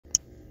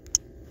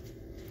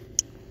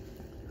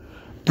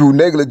Through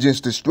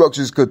negligence, the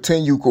structures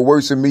continue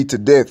coercing me to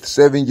death.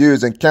 7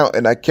 years and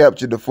counting, I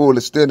captured the full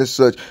extent of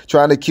such.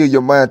 Trying to kill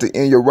your mind to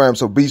end your rhyme,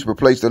 so beast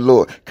replace the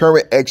Lord.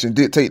 Current action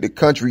dictate the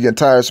country,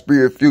 entire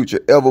spirit future.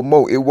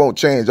 Evermore, it won't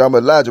change. I'm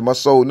Elijah, my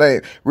soul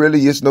name.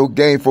 Really, it's no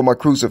gain for my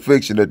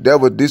crucifixion. The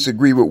devil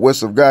disagree with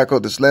what's of God,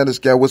 cause the slander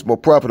scam what's more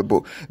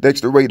profitable.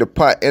 Dexsta rate the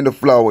pot and the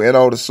flour and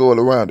all the soil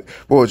around it.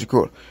 What you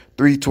call it?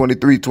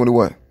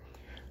 3:23:21.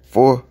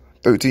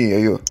 4:13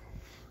 a.m.